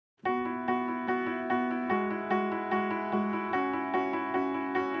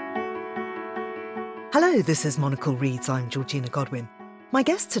Hello, this is Monocle Reads. I'm Georgina Godwin. My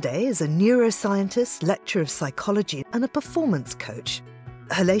guest today is a neuroscientist, lecturer of psychology and a performance coach.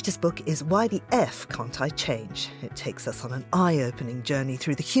 Her latest book is Why the F Can't I Change? It takes us on an eye-opening journey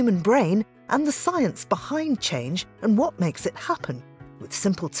through the human brain and the science behind change and what makes it happen. With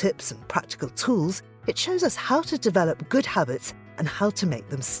simple tips and practical tools, it shows us how to develop good habits and how to make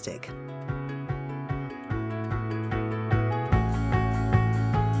them stick.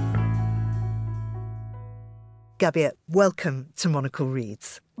 Gabrielle, welcome to Monocle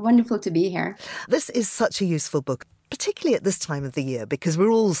Reads. Wonderful to be here. This is such a useful book, particularly at this time of the year, because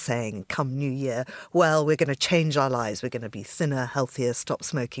we're all saying, come New Year, well, we're going to change our lives. We're going to be thinner, healthier, stop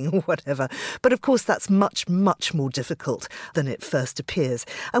smoking or whatever. But of course, that's much, much more difficult than it first appears.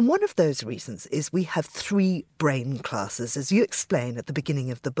 And one of those reasons is we have 3 brain classes, as you explain at the beginning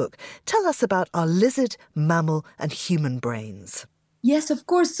of the book. Tell us about our lizard, mammal and human brains. Yes, of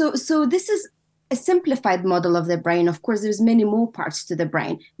course. So this is a simplified model of the brain. Of course, there's many more parts to the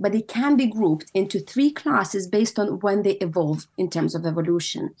brain, but it can be grouped into 3 classes based on when they evolve in terms of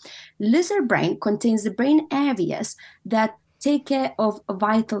evolution. Lizard brain contains the brain areas that take care of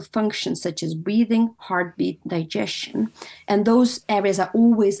vital functions such as breathing, heartbeat, digestion, and those areas are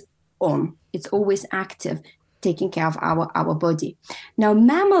always on. It's always active, taking care of our body. Now,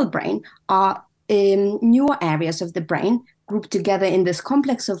 mammal brain are newer areas of the brain grouped together in this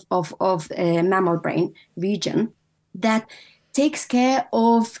complex of mammal brain region that takes care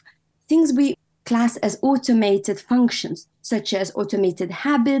of things we class as automated functions, such as automated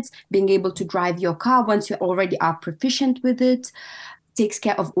habits, being able to drive your car once you already are proficient with it, takes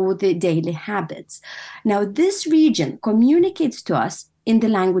care of all the daily habits. Now, this region communicates to us in the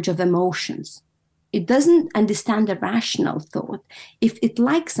language of emotions. It doesn't understand the rational thought. If it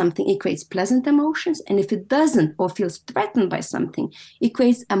likes something, it creates pleasant emotions. And if it doesn't or feels threatened by something, it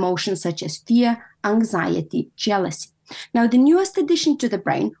creates emotions such as fear, anxiety, jealousy. Now, the newest addition to the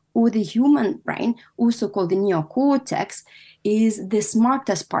brain, or the human brain, also called the neocortex, is the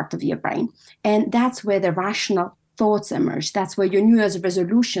smartest part of your brain. And that's where the rational thoughts emerge. That's where your New Year's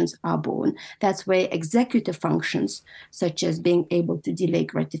resolutions are born. That's where executive functions, such as being able to delay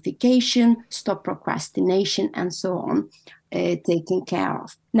gratification, stop procrastination, and so on, taken care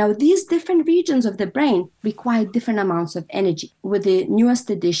of. Now, these different regions of the brain require different amounts of energy, with the newest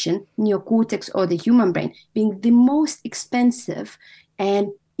addition, neocortex or the human brain, being the most expensive, and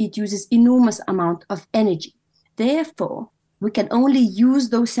it uses enormous amount of energy. Therefore, we can only use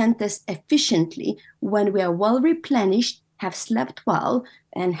those centers efficiently when we are well replenished, have slept well,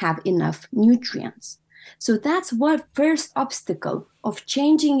 and have enough nutrients. So that's what first obstacle of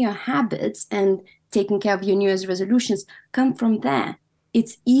changing your habits and taking care of your New Year's resolutions come from there.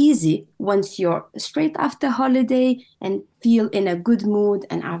 It's easy once you're straight after holiday and feel in a good mood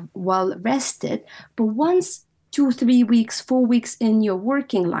and are well rested. But once 2, 3 weeks, 4 weeks in your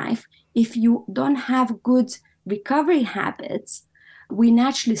working life, if you don't have good recovery habits, we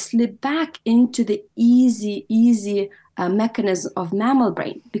naturally slip back into the easy mechanism of mammal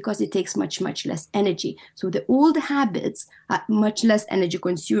brain because it takes much less energy. So the old habits are much less energy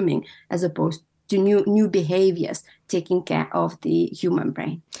consuming as opposed to new behaviors taking care of the human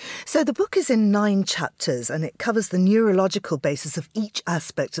brain. So the book is in 9 chapters and it covers the neurological basis of each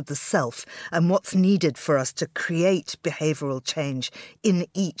aspect of the self and what's needed for us to create behavioural change in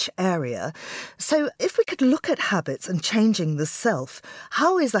each area. So if we could look at habits and changing the self,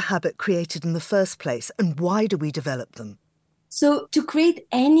 how is a habit created in the first place and why do we develop them? So to create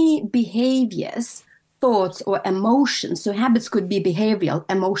any behaviors, thoughts or emotions, so habits could be behavioral,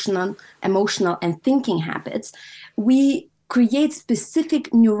 emotional and thinking habits, we create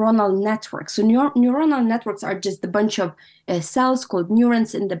specific neuronal networks. So neuronal networks are just a bunch of cells called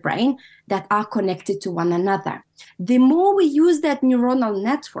neurons in the brain that are connected to one another. The more we use that neuronal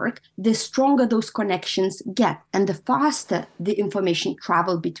network, the stronger those connections get and the faster the information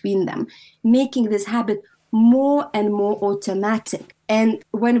travel between them, making this habit more and more automatic. And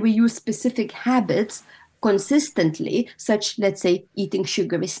when we use specific habits consistently, such, let's say, eating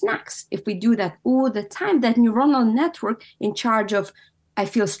sugary snacks, if we do that all the time, that neuronal network in charge of, I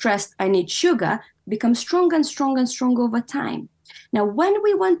feel stressed, I need sugar, becomes stronger and stronger and stronger over time. Now, when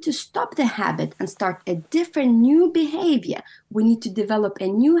we want to stop the habit and start a different new behavior, we need to develop a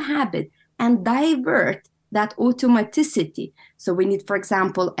new habit and divert that automaticity. So we need, for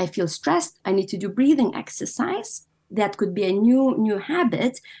example, I feel stressed, I need to do breathing exercise. That could be a new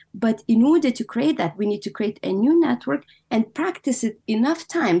habit, but in order to create that, we need to create a new network and practice it enough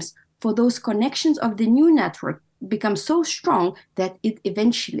times for those connections of the new network become so strong that it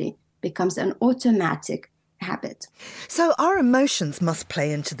eventually becomes an automatic habit. So our emotions must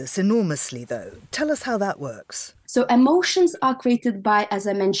play into this enormously, though. Tell us how that works. So emotions are created by, as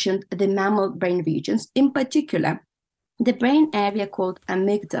I mentioned, the mammal brain regions, in particular, the brain area called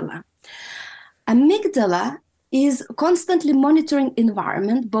amygdala. Amygdala is constantly monitoring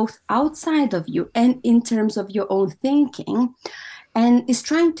environment, both outside of you and in terms of your own thinking, and is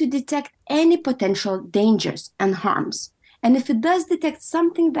trying to detect any potential dangers and harms. And if it does detect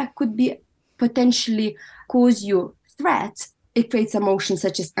something that could be potentially cause you threat, it creates emotions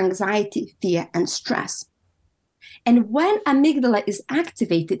such as anxiety, fear, and stress. And when amygdala is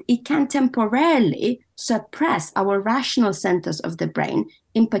activated, it can temporarily suppress our rational centers of the brain,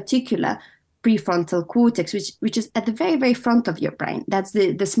 in particular, prefrontal cortex, which is at the very, very front of your brain. That's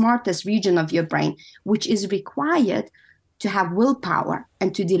the smartest region of your brain, which is required to have willpower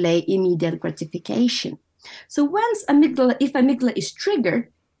and to delay immediate gratification. So if amygdala is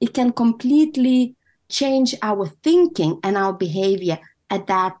triggered, it can completely change our thinking and our behavior at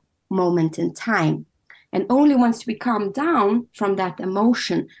that moment in time. And only once we calm down from that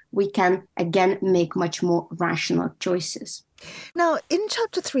emotion, we can again make much more rational choices. Now, in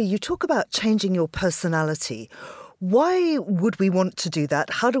chapter 3, you talk about changing your personality. Why would we want to do that?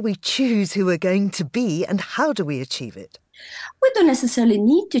 How do we choose who we're going to be, and how do we achieve it? We don't necessarily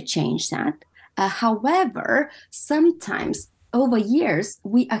need to change that. However, sometimes over years,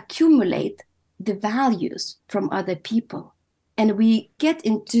 we accumulate the values from other people. And we get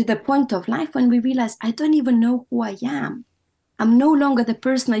into the point of life when we realize, I don't even know who I am. I'm no longer the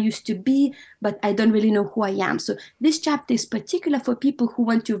person I used to be, but I don't really know who I am. So this chapter is particular for people who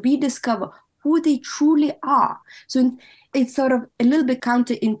want to rediscover who they truly are. So it's sort of a little bit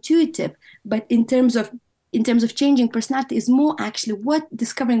counterintuitive, but in terms of changing personality is more actually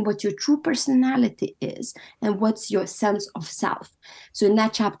discovering what your true personality is and what's your sense of self. So in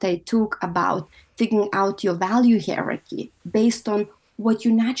that chapter, I talk about figuring out your value hierarchy based on what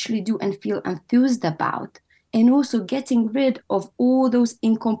you naturally do and feel enthused about, and also getting rid of all those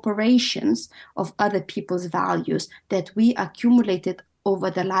incorporations of other people's values that we accumulated over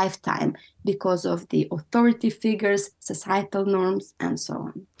the lifetime because of the authority figures, societal norms, and so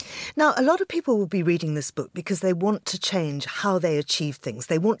on. Now, a lot of people will be reading this book because they want to change how they achieve things.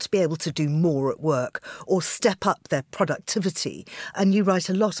 They want to be able to do more at work or step up their productivity. And you write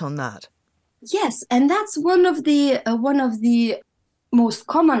a lot on that. Yes, and that's one of the most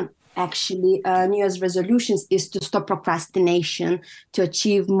common New Year's resolutions is to stop procrastination, to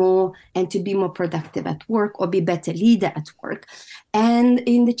achieve more and to be more productive at work or be better leader at work. And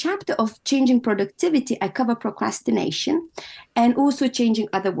in the chapter of changing productivity, I cover procrastination and also changing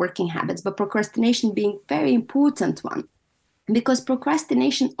other working habits, but procrastination being a very important one because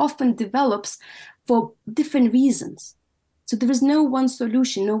procrastination often develops for different reasons. So there is no one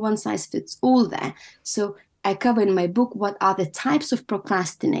solution, no one size fits all there. So I cover in my book what are the types of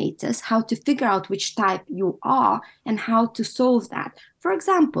procrastinators, how to figure out which type you are, and how to solve that. For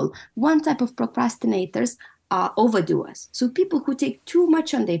example, one type of procrastinators are overdoers. So people who take too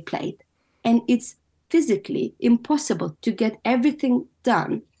much on their plate, and it's physically impossible to get everything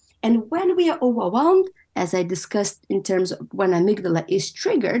done. And when we are overwhelmed, as I discussed in terms of when amygdala is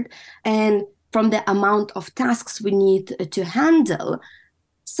triggered, and from the amount of tasks we need to handle,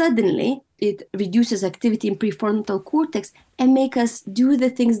 suddenly it reduces activity in prefrontal cortex and make us do the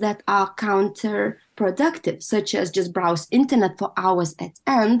things that are counterproductive, such as just browse internet for hours at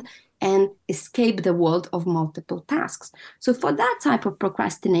end and escape the world of multiple tasks. So for that type of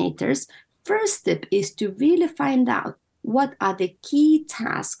procrastinators, first step is to really find out what are the key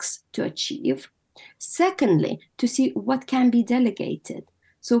tasks to achieve. Secondly, to see what can be delegated.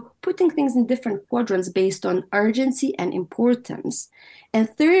 So putting things in different quadrants based on urgency and importance. And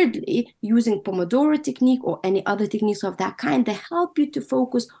thirdly, using Pomodoro technique or any other techniques of that kind that help you to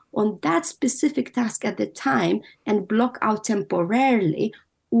focus on that specific task at the time and block out temporarily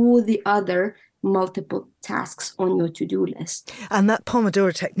all the other multiple tasks on your to-do list. And that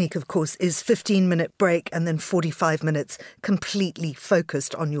Pomodoro technique, of course, is 15-minute break and then 45 minutes completely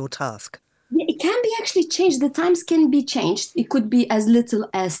focused on your task. It can be actually changed. The times can be changed. It could be as little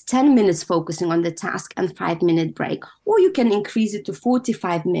as 10 minutes focusing on the task and 5-minute break, or you can increase it to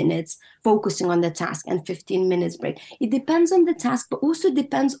 45 minutes focusing on the task and 15 minutes break. It depends on the task, but also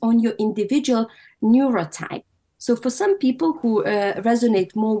depends on your individual neurotype. So for some people who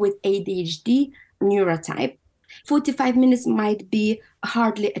resonate more with ADHD neurotype, 45 minutes might be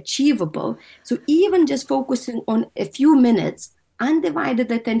hardly achievable. So even just focusing on a few minutes,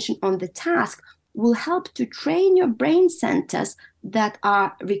 undivided attention on the task will help to train your brain centers that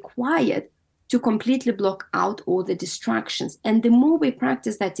are required to completely block out all the distractions. And the more we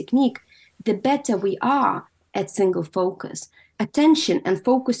practice that technique, the better we are at single focus. Attention and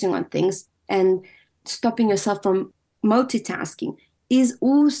focusing on things and stopping yourself from multitasking is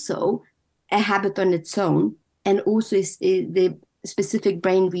also a habit on its own, and also the specific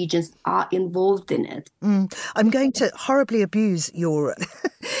brain regions are involved in it. I'm going to horribly abuse your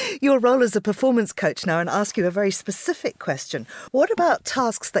your role as a performance coach now and ask you a very specific question. What about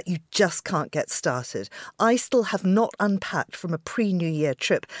tasks that you just can't get started? I still have not unpacked from a pre-New Year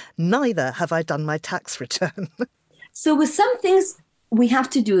trip. Neither have I done my tax return. So with some things, we have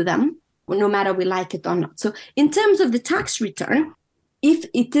to do them, no matter we like it or not. So in terms of the tax return, if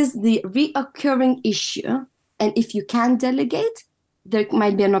it is the reoccurring issue, and if you can delegate, there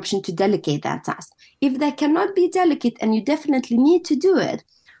might be an option to delegate that task. If that cannot be delegated and you definitely need to do it,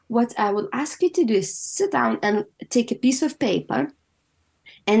 what I will ask you to do is sit down and take a piece of paper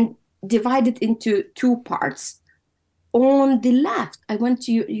and divide it into two parts. On the left, I want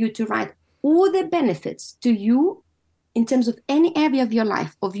you to write all the benefits to you in terms of any area of your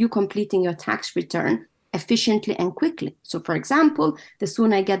life of you completing your tax return efficiently and quickly. So for example, the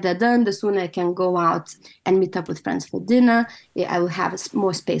sooner I get that done, the sooner I can go out and meet up with friends for dinner. I will have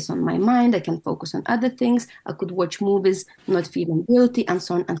more space on my mind. I can focus on other things. I could watch movies, not feeling guilty, and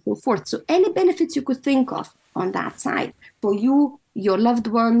so on and so forth. So any benefits you could think of on that side for you, your loved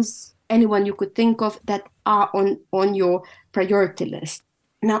ones, anyone you could think of that are on your priority list.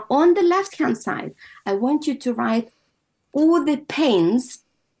 Now, on the left-hand side, I want you to write all the pains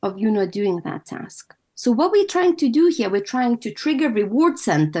of you not doing that task. So what we're trying to do here, we're trying to trigger reward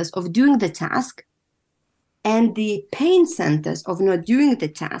centers of doing the task and the pain centers of not doing the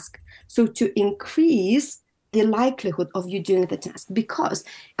task. So to increase the likelihood of you doing the task, because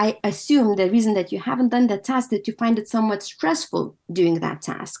I assume the reason that you haven't done the task that you find it somewhat stressful doing that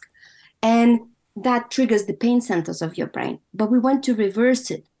task. And that triggers the pain centers of your brain. But we want to reverse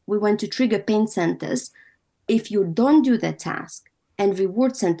it. We want to trigger pain centers if you don't do the task, and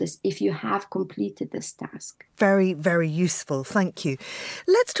reward centers if you have completed this task. Very, very useful. Thank you.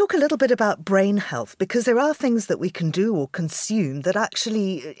 Let's talk a little bit about brain health, because there are things that we can do or consume that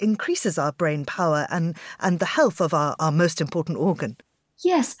actually increases our brain power and the health of our most important organ.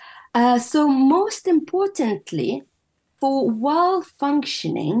 Yes. So most importantly, for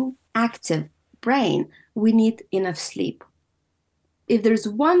well-functioning, active brain, we need enough sleep. If there's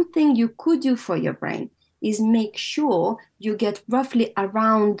one thing you could do for your brain, is make sure you get roughly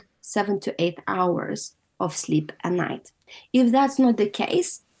around 7 to 8 hours of sleep a night. If that's not the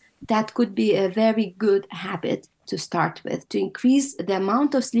case, that could be a very good habit to start with, to increase the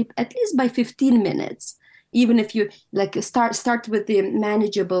amount of sleep at least by 15 minutes. Even if you start with the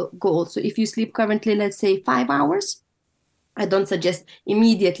manageable goal. So if you sleep currently, let's say 5 hours, I don't suggest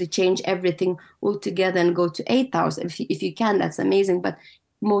immediately change everything altogether and go to 8 hours. If you can, that's amazing. But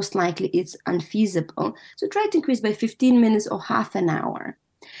most likely it's unfeasible. So try to increase by 15 minutes or half an hour.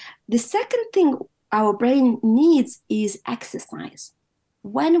 The second thing our brain needs is exercise.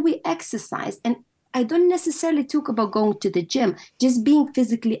 When we exercise, and I don't necessarily talk about going to the gym, just being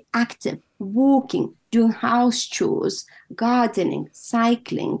physically active, walking, doing house chores, gardening,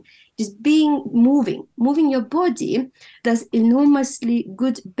 cycling, just moving your body does enormously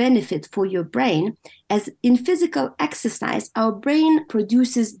good benefit for your brain. As in physical exercise, our brain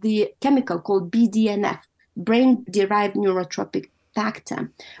produces the chemical called BDNF, brain-derived neurotrophic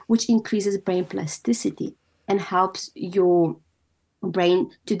factor, which increases brain plasticity and helps your brain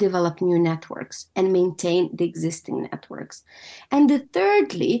to develop new networks and maintain the existing networks. And the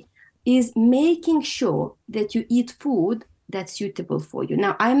thirdly is making sure that you eat food that's suitable for you.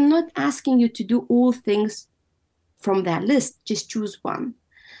 Now, I'm not asking you to do all things from that list, just choose one.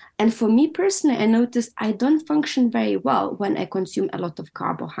 And for me personally, I noticed I don't function very well when I consume a lot of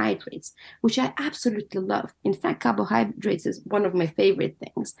carbohydrates, which I absolutely love. In fact, carbohydrates is one of my favorite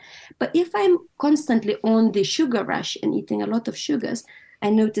things. But if I'm constantly on the sugar rush and eating a lot of sugars, I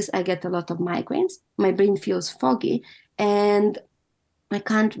notice I get a lot of migraines. My brain feels foggy, and I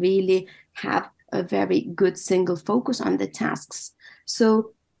can't really have a very good single focus on the tasks.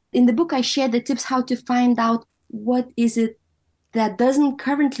 So in the book, I share the tips how to find out what is it that doesn't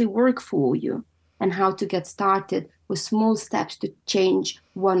currently work for you and how to get started with small steps to change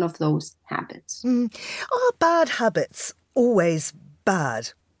one of those habits. Are bad habits always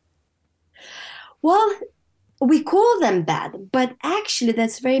bad? Well, we call them bad, but actually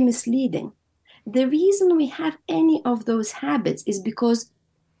that's very misleading. The reason we have any of those habits is because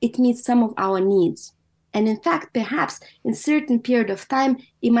it meets some of our needs. And in fact, perhaps in certain period of time,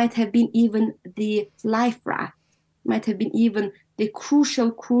 it might have been even the life raft, might have been even the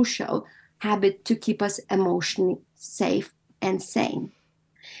crucial habit to keep us emotionally safe and sane.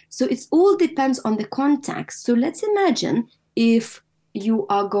 So it all depends on the context. So let's imagine if you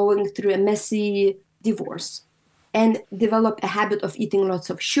are going through a messy divorce and develop a habit of eating lots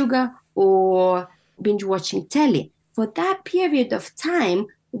of sugar or binge watching telly. For that period of time,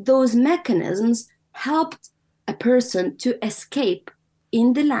 those mechanisms helped a person to escape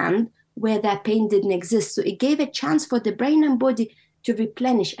in the land where that pain didn't exist. So it gave a chance for the brain and body to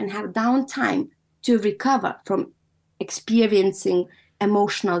replenish and have downtime to recover from experiencing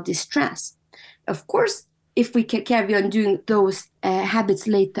emotional distress. Of course, if we can carry on doing those habits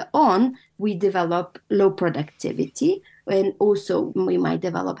later on, we develop low productivity, and also we might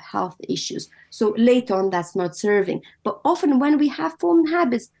develop health issues. So later on, that's not serving. But often when we have formed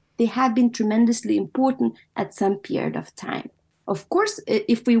habits, they have been tremendously important at some period of time. Of course,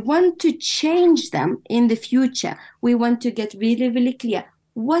 if we want to change them in the future, we want to get really, really clear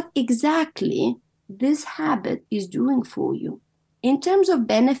what exactly this habit is doing for you in terms of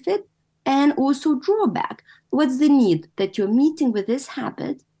benefit and also drawback. What's the need that you're meeting with this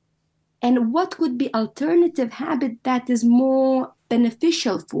habit? And what could be alternative habit that is more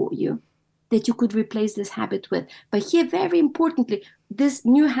beneficial for you that you could replace this habit with? But here, very importantly, this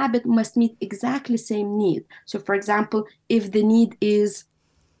new habit must meet exactly the same need. So for example, if the need is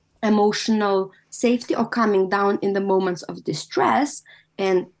emotional safety or calming down in the moments of distress,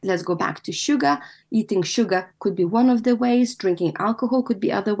 and let's go back to sugar. Eating sugar could be one of the ways, drinking alcohol could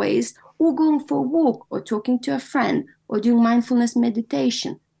be other ways, or going for a walk or talking to a friend or doing mindfulness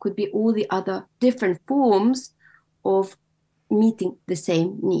meditation could be all the other different forms of meeting the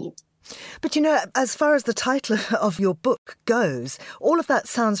same need. But you know, as far as the title of your book goes, all of that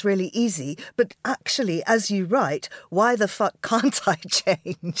sounds really easy, but actually, as you write, why the fuck can't I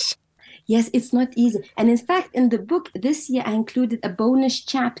change? Yes, it's not easy. And in fact, in the book this year, I included a bonus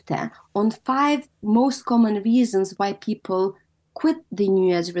chapter on 5 most common reasons why people quit the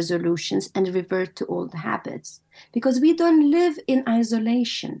New Year's resolutions and revert to old habits. Because we don't live in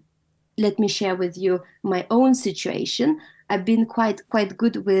isolation. Let me share with you my own situation. I've been quite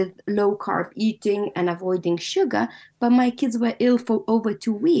good with low carb eating and avoiding sugar, but my kids were ill for over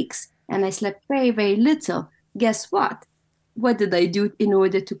 2 weeks and I slept very, very little. Guess what? What did I do in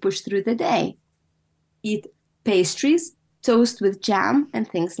order to push through the day? Eat pastries, toast with jam, and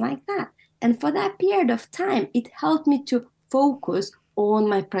things like that. And for that period of time, it helped me to focus on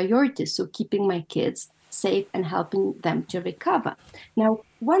my priorities, so keeping my kids safe and helping them to recover. Now,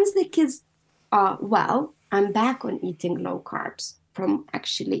 once the kids are well, I'm back on eating low carbs from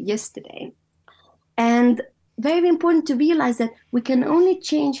actually yesterday. And very important to realize that we can only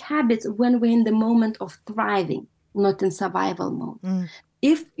change habits when we're in the moment of thriving, not in survival mode.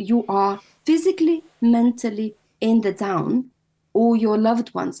 If you are physically, mentally in the down, or your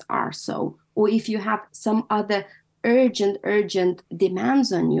loved ones are so, or if you have some other urgent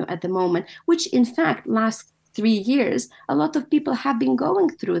demands on you at the moment, which in fact last 3 years, a lot of people have been going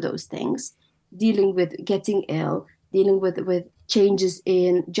through those things, dealing with getting ill, dealing with changes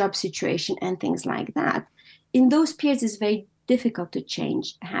in job situation and things like that. In those periods, it's very difficult to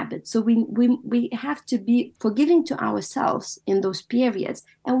change habits. So we have to be forgiving to ourselves in those periods.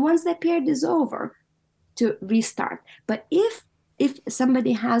 And once that period is over, to restart. But if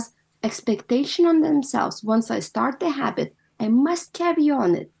somebody has expectation on themselves, once I start the habit, I must carry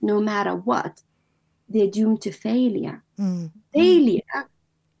on it no matter what, they're doomed to failure. Failure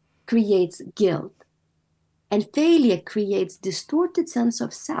creates guilt. And failure creates distorted sense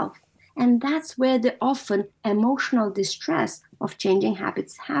of self. And that's where the often emotional distress of changing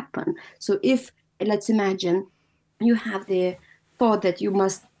habits happen. So if, let's imagine, you have the thought that you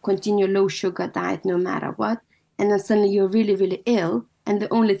must continue low sugar diet no matter what, and then suddenly you're really, really ill, and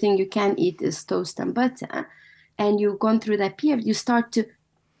the only thing you can eat is toast and butter, and you've gone through that period, you start to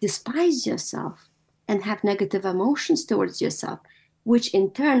despise yourself and have negative emotions towards yourself, which in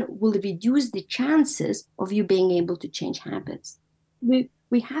turn will reduce the chances of you being able to change habits.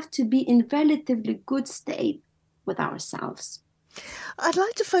 We have to be in relatively good state with ourselves. I'd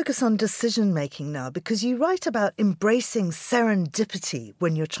like to focus on decision-making now, because you write about embracing serendipity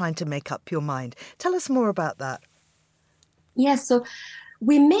when you're trying to make up your mind. Tell us more about that. Yes, so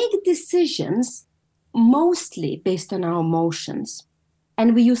we make decisions mostly based on our emotions.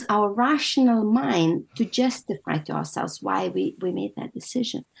 And we use our rational mind to justify to ourselves why we made that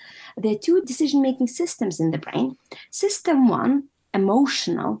decision. There are 2 decision-making systems in the brain. System 1,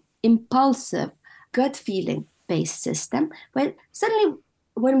 emotional, impulsive, gut feeling-based system, where suddenly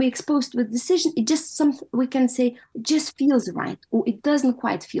when we're exposed to a decision, it just we can say just feels right, or it doesn't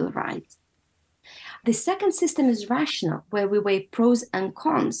quite feel right. The second system is rational, where we weigh pros and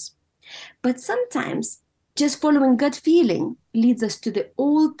cons. But sometimes just following gut feeling leads us to the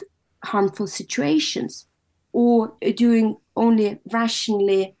old harmful situations, or doing only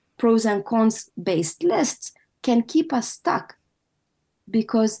rationally pros and cons based lists can keep us stuck,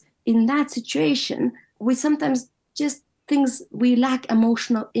 because in that situation we sometimes just things we lack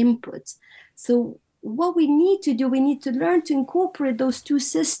emotional input. So what we need to do, we need to learn to incorporate those two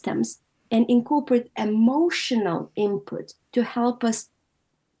systems and incorporate emotional input to help us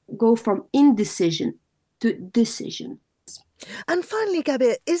go from indecision to decision. And finally,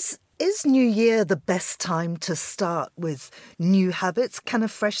 Gabby, is New Year the best time to start with new habits? Can a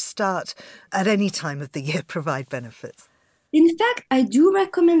fresh start at any time of the year provide benefits? In fact, I do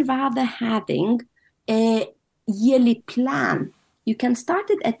recommend rather having a yearly plan. You can start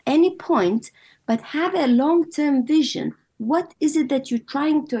it at any point, but have a long-term vision. What is it that you're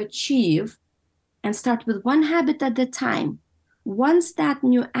trying to achieve? And start with one habit at a time. Once that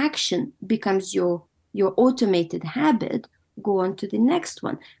new action becomes your automated habit, go on to the next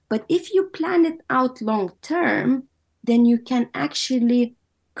one. But if you plan it out long term, then you can actually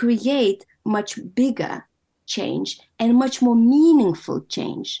create much bigger change and much more meaningful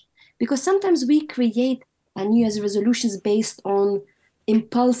change. Because sometimes we create New Year's resolutions based on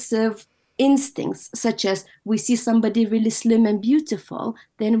impulsive instincts, such as we see somebody really slim and beautiful,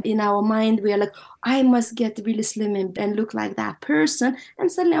 then in our mind we are like, I must get really slim and look like that person,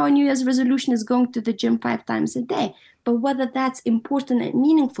 and suddenly our New Year's resolution is going to the gym 5 times a day. But whether that's important and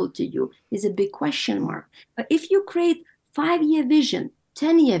meaningful to you is a big question mark. But if you create 5-year vision,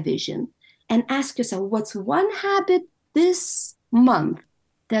 10-year vision, and ask yourself, what's one habit this month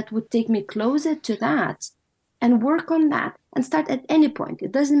that would take me closer to that, and work on that, and start at any point.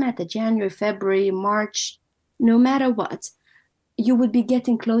 It doesn't matter, January, February, March, no matter what, you would be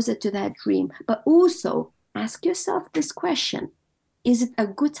getting closer to that dream. But also ask yourself this question: is it a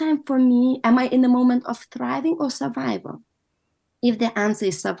good time for me? Am I in a moment of thriving or survival? If the answer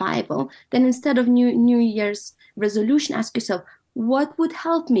is survival, then instead of New Year's resolution, ask yourself, what would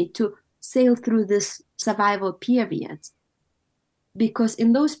help me to sail through this survival period? Because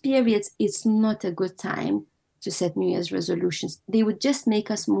in those periods, it's not a good time to set New Year's resolutions. They would just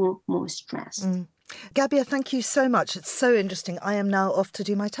make us more stressed. Gabia, thank you so much. It's so interesting. I am now off to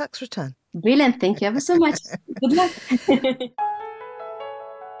do my tax return. Brilliant. Thank you ever so much. Good luck.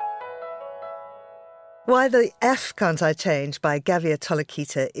 Why the F Can't I Change by Gavia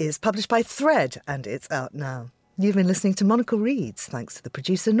Tolokita is published by Thread, and it's out now. You've been listening to Monocle Reads, thanks to the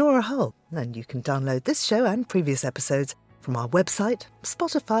producer Nora Hull. And you can download this show and previous episodes from our website,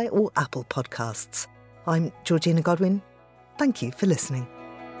 Spotify or Apple Podcasts. I'm Georgina Godwin. Thank you for listening.